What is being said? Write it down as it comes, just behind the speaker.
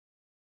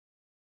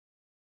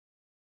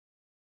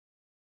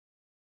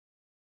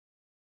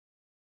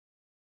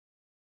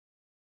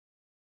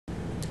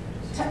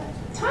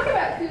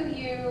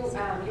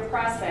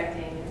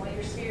prospecting and what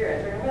your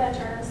spirit, remember that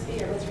term,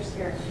 spirit, what's your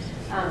spirit?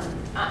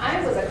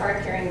 I was a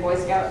card-carrying Boy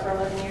Scout for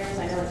 11 years.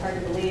 I know it's hard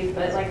to believe,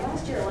 but like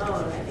last year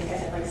alone, I think I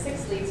had like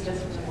 6 leads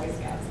just from the Boy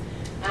Scouts.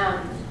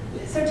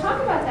 So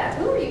talk about that.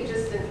 Who are you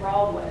just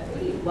enthralled with? Who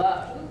do you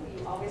love? Who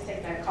do you always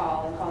take that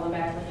call and call them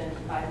back within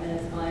 5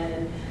 minutes,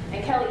 Glenn?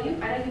 And Kelly,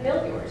 I know you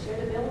built yours. You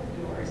had to build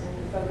yours, and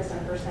you focus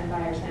on first-time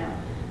buyers now.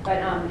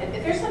 But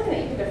if there's something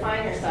that you can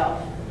define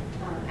yourself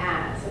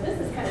as, so this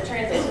is kind of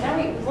transition. Now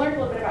we've learned a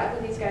little bit about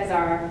who these guys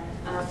are,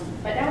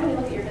 but now when you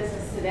look at your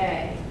business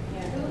today, you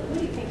know, who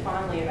do you think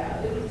fondly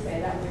about? Who would you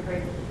say that was a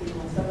great group of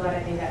people? I'm so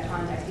glad I made that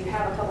contact. You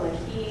have a couple of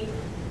key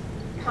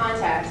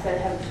contacts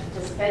that have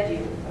just fed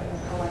you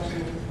a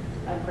collection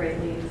of great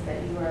leads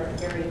that you are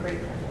very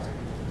grateful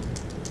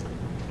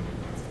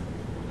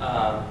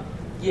for.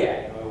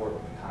 Yeah, I work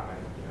with common,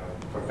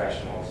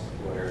 professionals,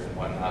 lawyers, and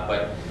whatnot.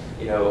 But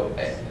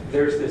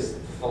there's this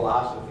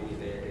philosophy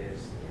that is,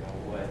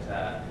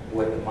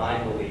 what the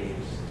mind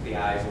believes, the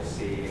eyes will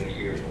see, and the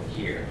ears will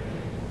hear.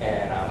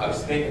 And I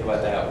was thinking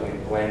about that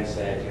when Glenn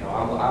said,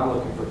 I'm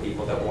looking for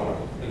people that want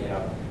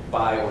to,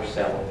 buy or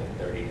sell within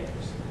 30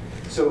 days.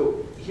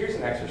 So here's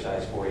an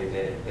exercise for you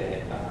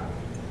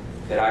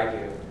that I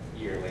do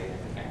yearly,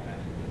 and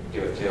I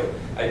do it too.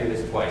 I do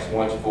this twice,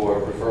 once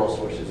for referral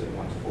sources and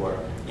once for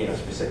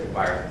specific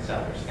buyers and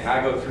sellers. And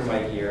I go through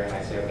my year and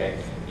I say, okay,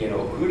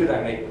 who did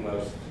I make the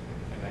most,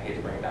 and I hate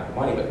to bring it down to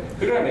money, but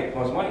who did I make the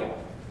most money off?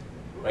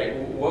 Right?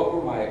 What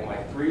were my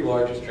 3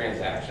 largest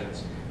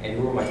transactions, and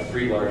who were my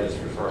 3 largest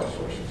referral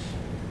sources?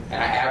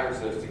 And I average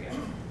those together.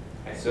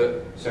 And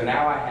so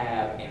now I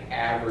have an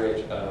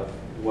average of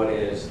what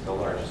is the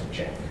largest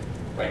check,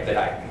 right, that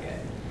I can get.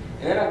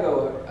 And then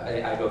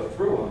I go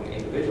through them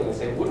individually and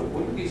say, what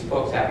do these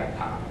folks have in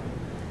common?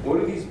 What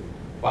do these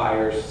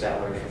buyers,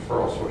 sellers,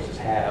 referral sources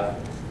have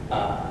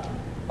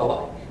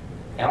alike?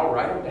 And I'll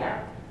write them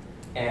down.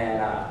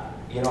 And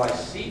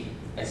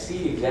I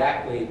see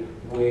exactly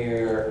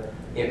where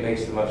it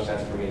makes the most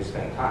sense for me to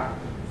spend time.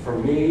 For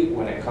me,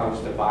 when it comes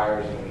to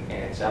buyers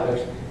and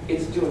sellers,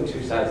 it's doing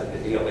 2 sides of the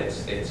deal.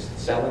 It's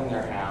selling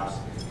their house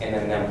and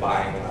then them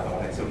buying another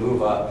one. It's a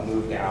move up,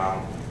 move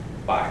down,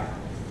 buy.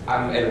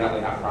 I'm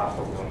evidently not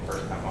profitable doing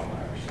first-time home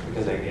buyers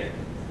because I get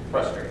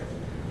frustrated.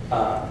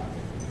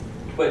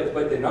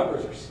 But the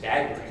numbers are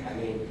staggering. I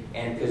mean,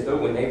 and because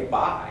when they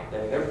buy,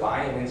 they're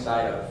buying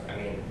inside of,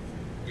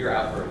 you're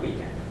out for a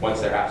weekend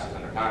once their house is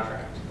under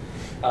contract.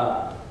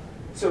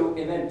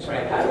 And then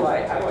how do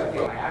I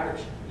get my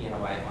average,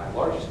 my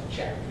largest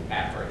check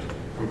average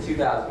from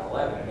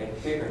 2011? I made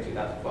it bigger in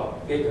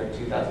 2012, bigger in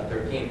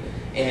 2013,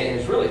 and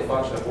it's really a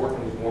function of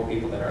working with more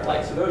people that are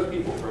alike. So those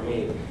people, for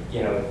me,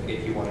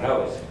 if you want to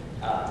know, is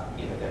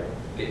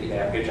they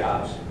have good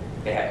jobs,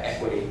 they have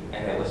equity,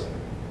 and they listen.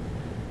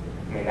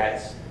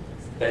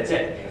 That's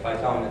it. And if I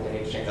tell them that they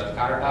need to change out the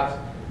countertops,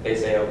 they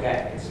say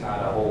okay. It's not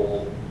a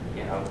whole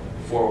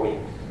 4-week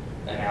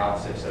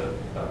analysis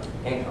of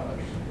income.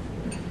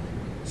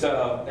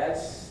 So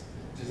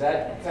does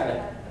that kind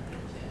of,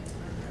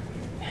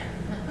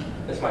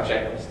 that's my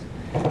checklist.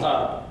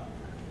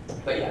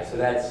 But yeah, so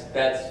that's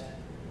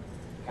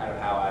kind of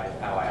how I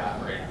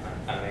operate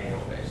on an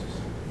annual basis.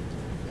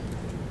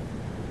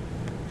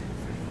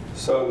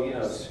 So,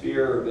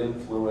 sphere of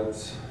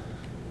influence,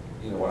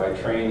 what I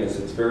train is,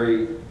 it's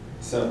very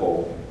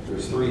simple.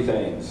 There's 3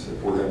 things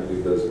if we're going to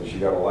do business. You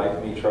got to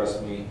like me,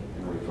 trust me,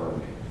 and refer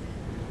me.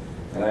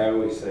 And I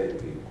always say to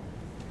people,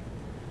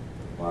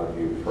 a lot of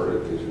you have heard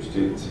it because you're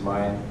students of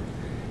mine,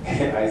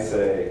 and I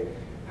say,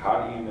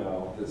 how do you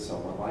know that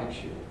someone likes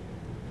you?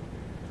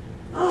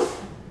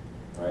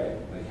 Right?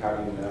 Like, how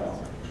do you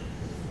know?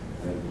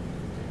 And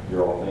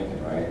you're all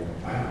thinking, right?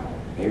 Wow,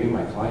 maybe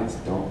my clients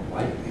don't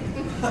like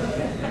me.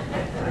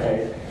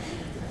 Right?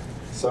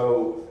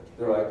 So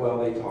they're like, well,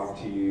 they talk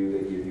to you,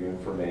 they give you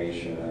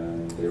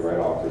information, they write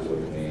offers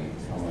with me.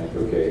 I'm like,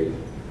 okay,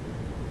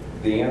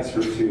 the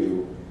answer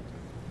to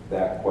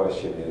that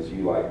question is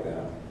you like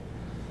them.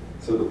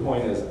 So the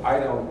point is, I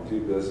don't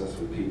do business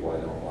with people I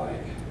don't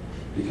like,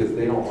 because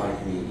they don't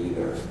like me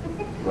either,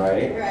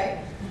 right? Right.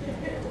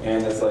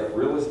 And it's like,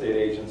 real estate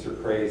agents are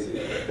crazy.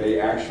 They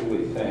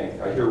actually think,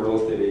 I hear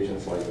real estate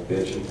agents like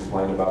bitch and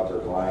complain about their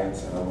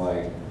clients, and I'm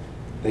like,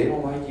 they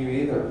don't like you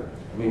either.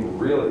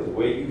 Really, the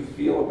way you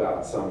feel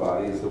about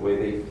somebody is the way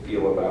they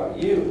feel about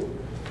you.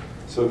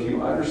 So if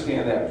you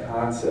understand that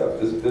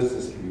concept, this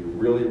business can be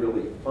really,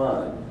 really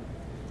fun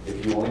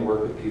if you only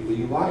work with people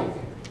you like.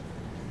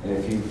 And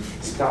if you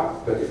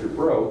stop, but if you're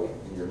broke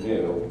and you're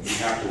new, you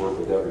have to work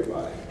with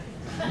everybody,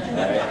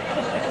 right?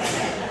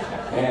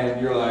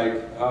 And you're like,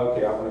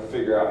 okay, I'm going to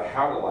figure out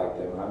how to like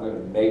them, and I'm going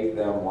to make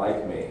them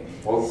like me.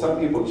 Well, some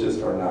people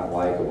just are not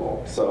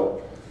likable.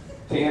 So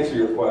to answer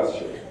your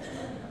question,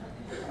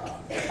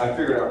 I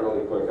figured out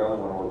really quick, I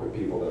only want to work with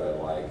people that I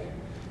like.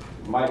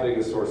 My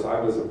biggest source, I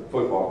was a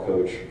football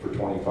coach for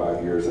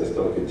 25 years. I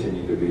still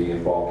continue to be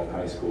involved in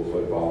high school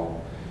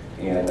football.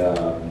 And,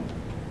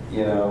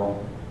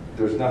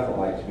 there's nothing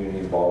like community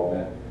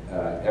involvement.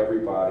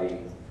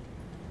 Everybody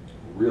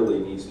really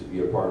needs to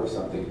be a part of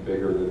something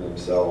bigger than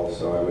themselves,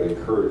 so I would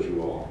encourage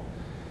you all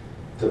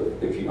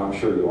I'm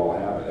sure you all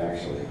have it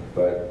actually,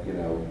 but you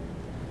know,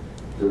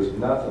 there's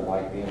nothing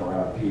like being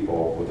around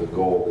people with a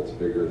goal that's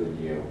bigger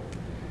than you.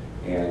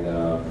 And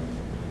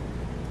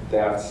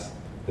that's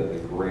been the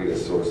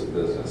greatest source of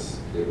business.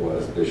 It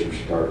was Bishop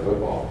Chittard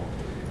football.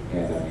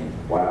 And I mean,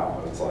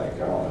 wow, it's like, I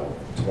don't know,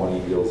 20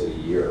 deals a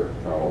year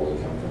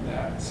probably come from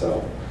that.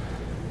 So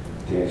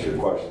to answer your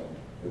question,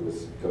 it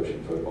was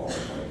coaching football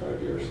for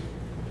 25 years.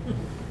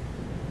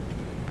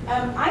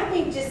 I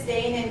think just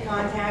staying in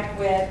contact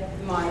with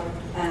my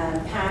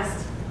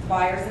past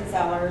buyers and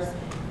sellers.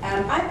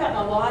 I've gotten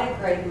a lot of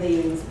great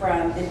leads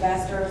from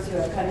investors who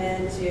have come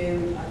in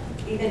to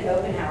even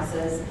open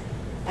houses.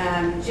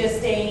 Just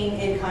staying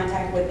in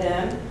contact with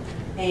them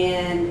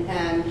and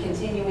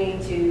continuing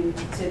to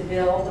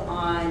build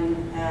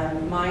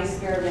on my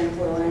sphere of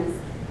influence.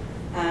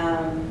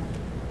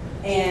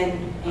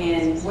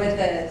 And with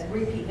the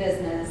repeat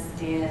business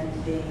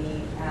and the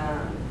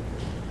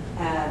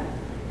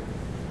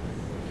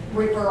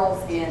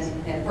referrals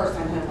and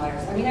first-time home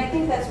buyers. I mean, I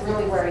think that's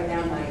really where I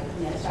found my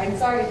niche. I'm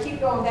sorry to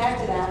keep going back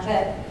to that,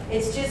 but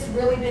it's just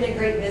really been a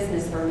great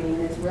business for me,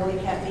 and it's really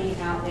kept me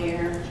out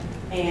there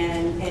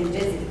and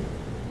busy.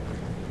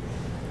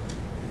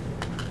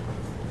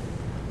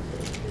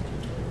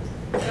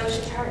 So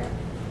Chittard.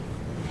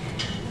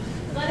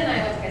 Glenn and I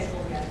went to high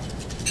school together.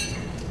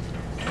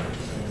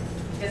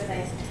 Just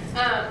saying.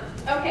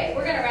 Okay,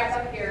 we're going to wrap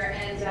up here,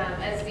 and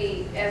as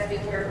we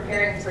were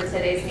preparing for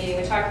today's meeting,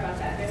 we talked about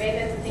that. There may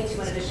have been some things you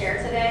wanted to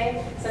share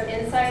today, some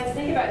insights.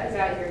 Think about who's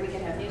out here. We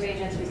could have new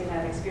agents, we could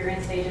have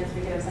experienced agents,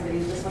 we could have somebody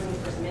who's just looking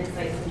for some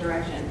insights and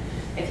direction.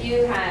 If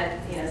you had,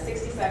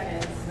 60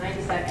 seconds,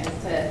 90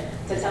 seconds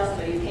to tell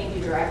somebody who came to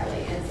you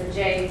directly and said,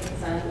 Jay,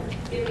 son,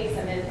 give me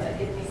some input,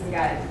 give me some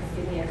guidance,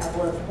 give me a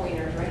couple of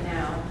pointers right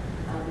now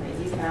that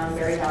you found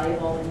very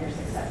valuable in your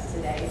success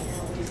today,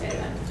 what would you say to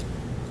them?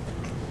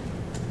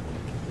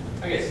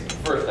 I guess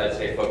first I'd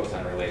say focus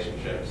on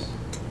relationships.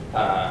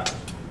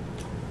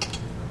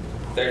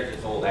 There's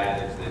this old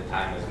adage that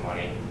time is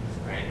money,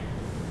 right?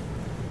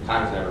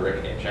 Time's never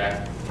written in a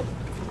check.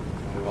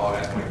 We've all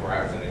got 24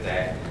 hours in a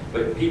day,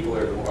 but people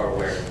are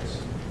aware of this,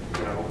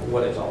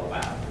 what it's all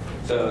about.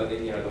 So,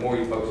 the more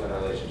you focus on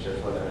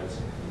relationships, whether it's,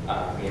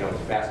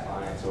 with past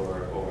clients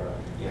or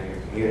your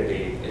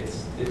community,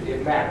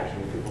 it matters. I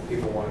mean,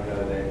 people want to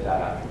know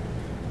that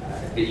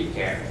you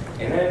care.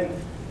 And then,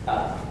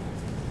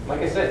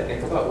 like I said,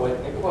 think about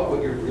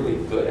what you're really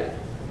good at. I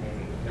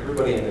mean,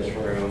 everybody in this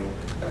room,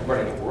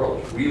 everybody in the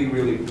world is really,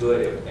 really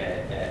good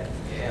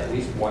at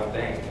least one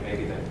thing, and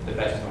maybe the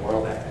best in the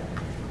world at it.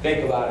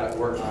 Think about it,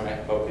 work on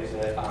it, focus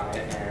on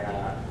it,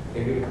 and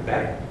maybe become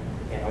better.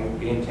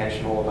 Be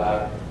intentional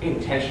about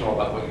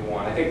what you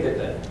want. I think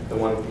that the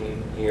one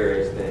thing here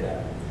is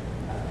that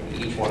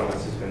each one of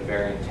us has been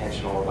very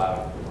intentional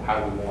about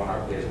how we want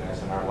our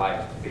business and our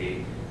life to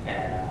be,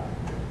 and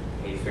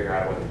we need to figure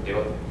out what to do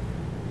with it.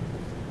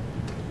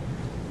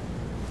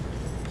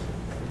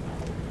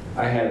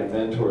 I had a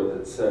mentor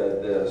that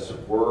said this: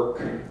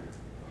 work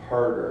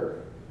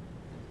harder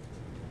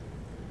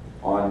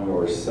on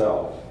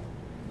yourself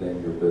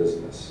than your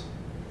business.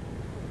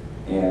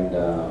 And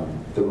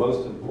the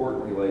most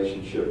important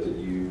relationship that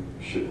you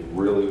should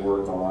really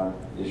work on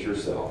is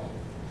yourself.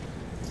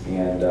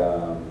 And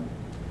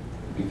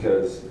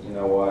because, you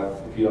know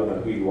what, if you don't know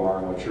who you are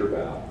and what you're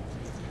about,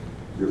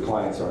 your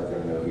clients aren't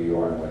going to know who you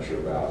are and what you're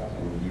about.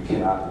 And you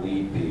cannot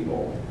lead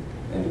people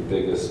in the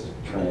biggest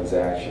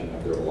transaction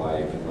of their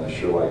life unless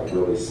you're like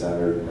really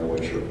centered and know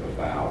what you're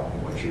about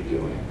and what you're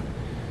doing.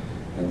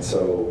 And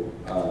so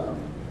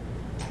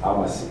I'm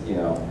a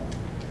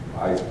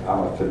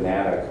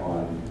fanatic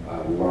on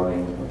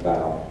learning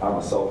about, I'm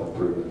a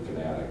self-improvement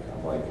fanatic.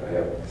 I'm like, I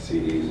have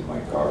CDs in my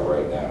car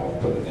right now, I'll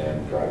put it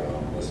in, drive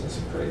home, and listen to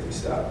some crazy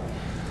stuff.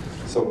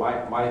 So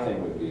my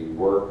thing would be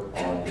work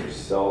on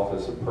yourself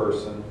as a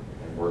person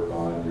and work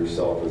on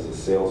yourself as a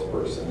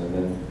salesperson, and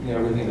then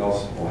everything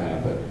else will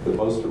happen. The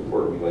most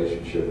important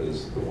relationship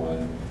is the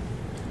one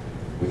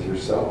with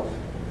yourself.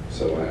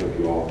 So I hope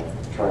you all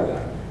try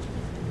that.